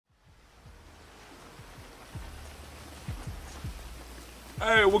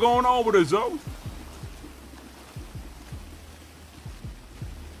Hey, what's going on with this, though?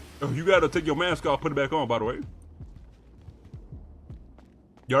 Oh, you gotta take your mask off, put it back on, by the way.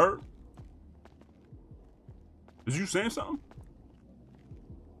 You heard? Is you saying something?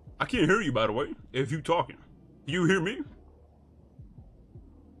 I can't hear you, by the way, if you talking. You hear me?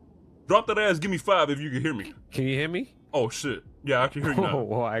 Drop that ass, give me 5 if you can hear me. Can you hear me? Oh, shit. Yeah, I can hear you now. Oh,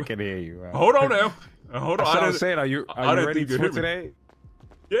 well, I can hear you. Right. Hold on now. Hold on. I was saying, are you ready for today?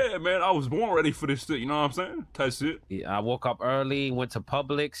 Yeah, man, I was born ready for this shit, you know what I'm saying? Type shit. Yeah, I woke up early, went to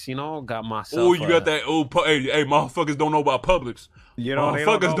Publix, you know, got myself. Oh, you got that old, hey, motherfuckers don't know about Publix. You know,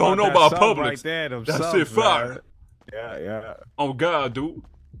 motherfuckers don't know about Publix. Right there, that shit fire. Yeah. Oh, God, dude.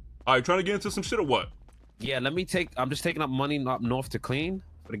 All right, trying to get into some shit or what? Yeah, I'm just taking up money up north to clean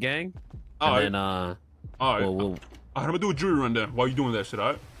for the gang. All right. And then, all right. All right, I'm gonna do a jury run then while you doing that shit, all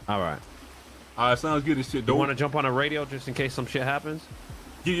right? All right. All right, sounds good as shit, dude. You want to jump on a radio just in case some shit happens?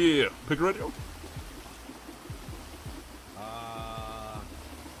 Yeah. Pick a radio.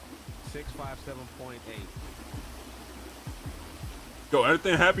 657.8. Yo,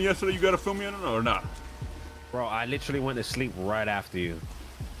 anything happened yesterday you gotta fill me in or not? Bro, I literally went to sleep right after you.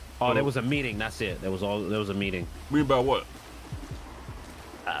 Oh, there was a meeting. That's it. There was a meeting. Meeting about what?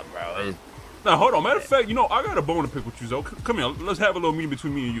 Bro. Now, hold on. Matter of fact, you know, I got a bone to pick with you, Zo. Come here. Let's have a little meeting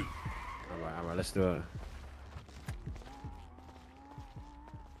between me and you. All right. Let's do it.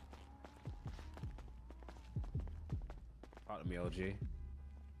 Talk to me, OG.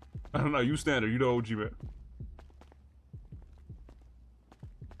 I don't know. You stand there. You the OG, man.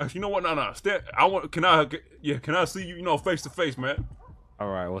 Actually, you know what? No. Stand. Can I see you, you know, face to face, man? All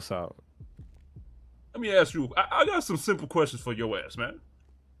right. What's up? Let me ask you. I got some simple questions for your ass, man.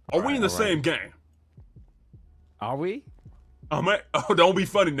 Are we in the same gang? Are we? Oh, man. Oh, don't be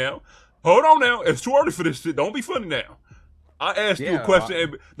funny now. Hold on now. It's too early for this shit. Don't be funny now. I asked you a question.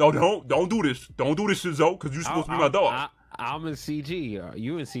 And, no, don't do this. Don't do this shit, Zo, because you're supposed to be my dog. I'm in CG.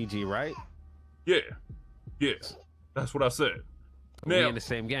 You in CG, right? Yeah. Yes. That's what I said. Now, we in the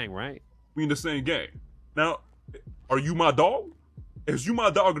same gang, right? We in the same gang. Now, are you my dog? Is you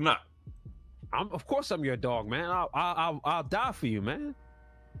my dog or not? Of course I'm your dog, man. I'll die for you, man.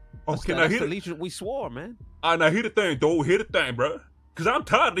 Okay, that's the allegiance we swore, man. All right, now hear the thing, though. Hear the thing, bro. Because I'm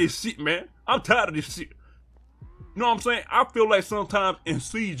tired of this shit, man. I'm tired of this shit. You know what I'm saying? I feel like sometimes in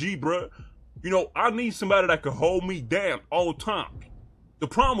CG, bro, you know, I need somebody that can hold me down all the time. The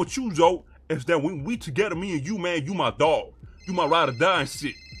problem with you, Zo, is that when we together, me and you, man, you my dog. You my ride or die and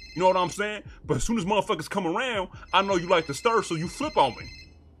shit. You know what I'm saying? But as soon as motherfuckers come around, I know you like to stir, so you flip on me.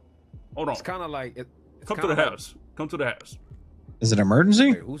 Hold on. It's kind of like... Come to the house. Come to the house. Is it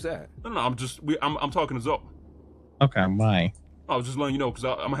emergency? Wait, who's that? No, I'm talking to Zo. Okay, bye. I was just letting you know because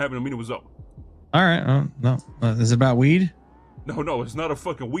I'm having a meeting with Zo. All right. No. Is it about weed? No, it's not a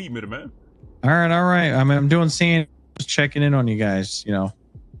fucking weed meeting, man. All right. I'm doing scene, just checking in on you guys. You know.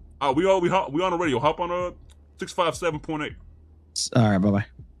 We on the radio. Hop on 657.8. All right. Bye.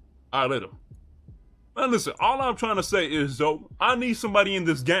 All right, later. Man, listen. All I'm trying to say is, Zo, I need somebody in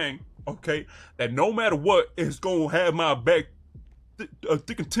this gang, okay, that no matter what is gonna have my back,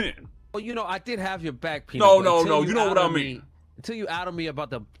 thick and thin. Well, you know, I did have your back, Peanut. No. You know what I mean. Until you out of me about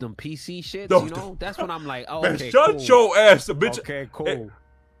them PC shit, No, you know, that's when I'm like, oh, man, okay, shut cool. your ass, bitch. Okay, cool. Hey,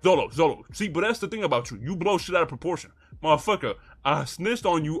 Zolo. See, but that's the thing about you. You blow shit out of proportion. Motherfucker, I snitched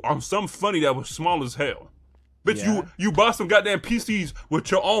on you on some funny that was small as hell. Bitch, Yeah. you bought some goddamn PCs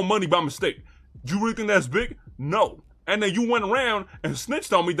with your own money by mistake. You really think that's big? No. And then you went around and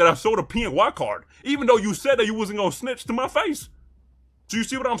snitched on me that I sold a P and Y card, even though you said that you wasn't gonna snitch to my face. So you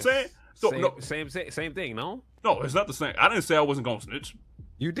see what I'm saying? So Same thing, no? No, it's not the same. I didn't say I wasn't gonna snitch.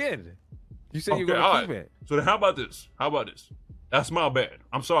 You did. You said you were all gonna right. keep it. So then how about this? That's my bad.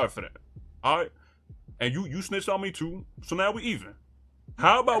 I'm sorry for that. All right? And you snitched on me too, so now we even.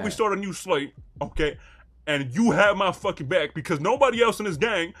 How about we start a new slate, okay? And you have my fucking back because nobody else in this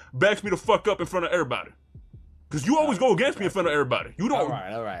gang backs me the fuck up in front of everybody. Because you always go against me in front of everybody. You don't. All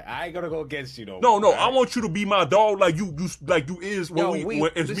right. I ain't gonna go against you though. No. Right? I want you to be my dog like you is when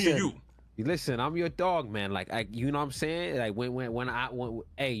it's listen, me and you. Listen, I'm your dog, man. Like, you know what I'm saying? Like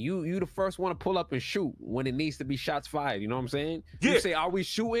hey, you the first one to pull up and shoot when it needs to be shots fired. You know what I'm saying? Yeah. You say, are we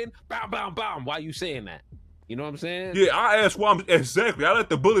shooting? Bam. Why you saying that? You know what I'm saying? Yeah, I ask why exactly. I let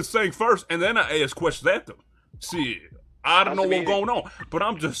the bullets sing first, and then I ask questions after. Shit. I don't know what's going on, but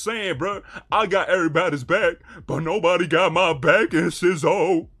I'm just saying, bro. I got everybody's back, but nobody got my back in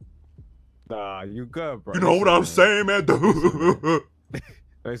Zolo. Nah, you good, bro. You know what I'm saying, man?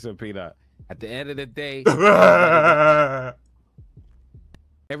 Listen, Peanut. At the end of the day,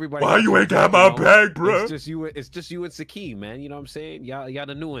 Everybody. Why you ain't got my bag, bro? It's just you. It's just you and Saki, man. You know what I'm saying? Y'all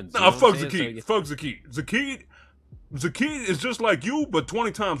the new ones. Nah, fuck Zakid. Fuck Zakid. Zakid is just like you, but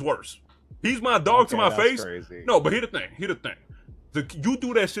 20 times worse. He's my dog to my face. Crazy. No, but here's the thing. You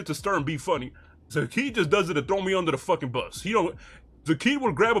do that shit to stir and be funny. Zakid just does it to throw me under the fucking bus. Zakid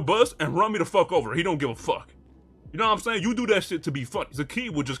would grab a bus and run me the fuck over. He don't give a fuck. You know what I'm saying? You do that shit to be funny. Zakid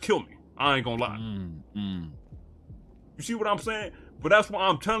would just kill me. I ain't gonna lie. You see what I'm saying? But that's why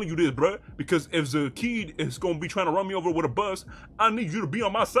I'm telling you this, bro. Because if Zakid is gonna be trying to run me over with a bus, I need you to be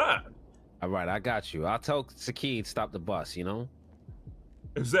on my side. All right, I got you. I'll tell Zakid stop the bus. You know.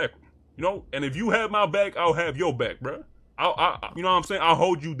 Exactly. You know, and if you have my back, I'll have your back, bro. You know what I'm saying? I'll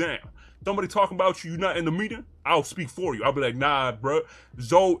hold you down. Somebody talking about you, you're not in the meeting, I'll speak for you. I'll be like, nah, bro.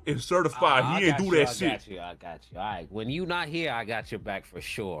 Zo is certified. He ain't do that shit. I got you. All right. When you not here, I got your back for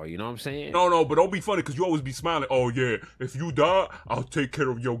sure. You know what I'm saying? No, but don't be funny because you always be smiling. Oh, yeah, if you die, I'll take care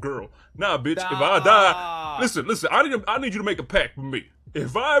of your girl. Nah, bitch, if I die, listen, I need you to make a pact with me.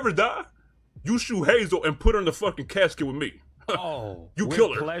 If I ever die, you shoot Hazel and put her in the fucking casket with me. Oh, you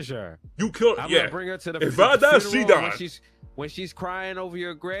kill her. Pleasure. You kill her. I'm yeah. gonna bring her to the. If I die, she dies. When she's crying over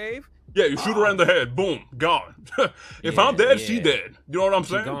your grave. Yeah, you shoot her in the head. Boom, gone. If I'm dead, she dead. You know what I'm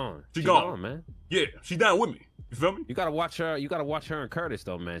saying? She gone, man. Yeah, she down with me. You feel me? You gotta watch her. You gotta watch her and Curtis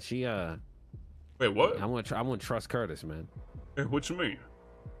though, man. She Wait, what? I wouldn't trust Curtis, man. Hey, what you mean?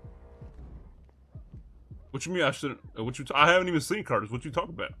 What you mean? I shouldn't? I haven't even seen Curtis. What you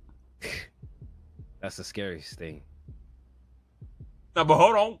talking about? That's the scariest thing. Now, but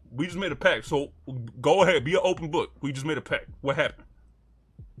hold on. We just made a pact. So go ahead. Be an open book. We just made a pact. What happened?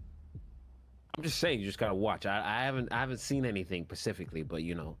 I'm just saying, you just gotta watch. I haven't seen anything specifically, but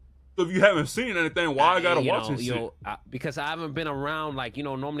you know. So if you haven't seen anything, why I gotta watch this shit? Because I haven't been around. Like, you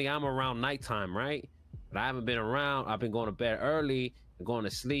know, normally I'm around nighttime, right? But I haven't been around. I've been going to bed early and going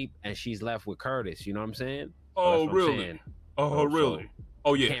to sleep, and she's left with Curtis. You know what I'm saying? Oh, really? Oh, really?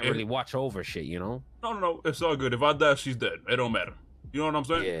 Oh, yeah. Can't really watch over shit, you know? No. It's all good. If I die, she's dead. It don't matter. You know what I'm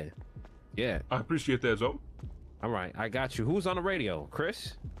saying? Yeah. I appreciate that, Zo. All right, I got you. Who's on the radio?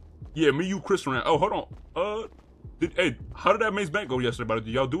 Chris? Yeah, me, you, Chris around. Oh, hold on. How did that Maze Bank go yesterday, buddy?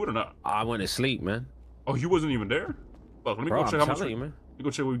 Did y'all do it or not? I went to sleep, man. Oh, you wasn't even there? Fuck, let me go check how much. Let me go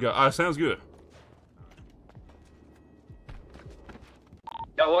check what we got. All right, sounds good.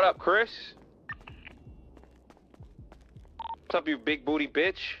 Yo, what up, Chris? What's up, you big booty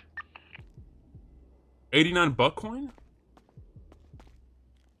bitch? 89 buck coin?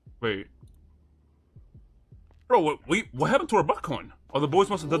 Wait. Bro, what happened to our buck coin? Oh, the boys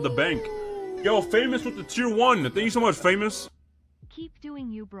must have done the bank. Yo, Famous with the tier 1. Thank you so much, Famous. Keep doing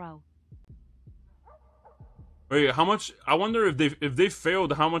you, bro. Wait, how much? I wonder if they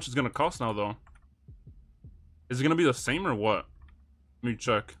failed, how much it's gonna cost now, though. Is it gonna be the same or what? Let me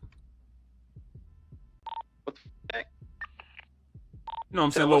check. What the heck? You know what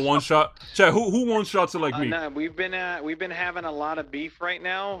I'm saying? A little one shot. Chat, who one shots it like me? Nah, we've been having a lot of beef right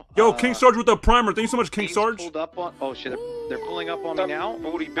now. Yo, King Sarge with the primer. Thank you so much, King Sarge. Pulled up on. Oh shit, they're pulling up on me now.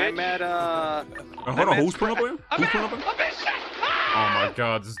 Booty bitch. I'm at hold on, who's pulling up on you? Who's pulling up on you? Oh my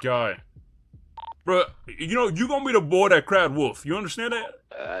God, this guy. Bro, you know you gonna be the boy that cried wolf. You understand that?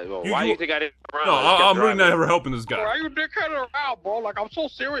 Why do you think I didn't? No, I'm really never helping this guy. Bro, you dickheading around, bro? Like, I'm so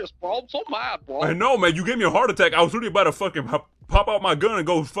serious, bro. I'm so mad, bro. I know, man. You gave me a heart attack. I was really about to fucking pop out my gun and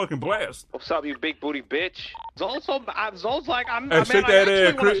go fucking blast. What's up, you big booty bitch? Zol's like, Hey, shake that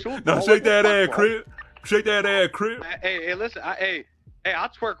ass, Crip. Now shake that ass, Crip. Shake that ass, Crip. Hey, listen. Hey, I'll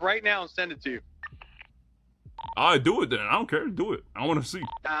twerk right now and send it to you. I'll do it then. I don't care. Do it. I want to see.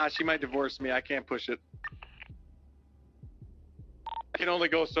 Nah, she might divorce me. I can't push it. I can only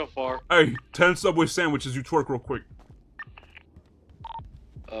go so far. Hey, 10 Subway sandwiches. You twerk real quick.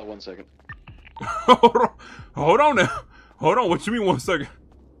 1 second. Hold on now. Hold on. What you mean 1 second?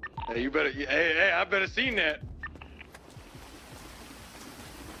 Hey, you better. Hey, I better seen that.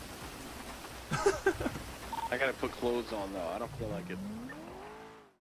 I gotta put clothes on though. I don't feel like it.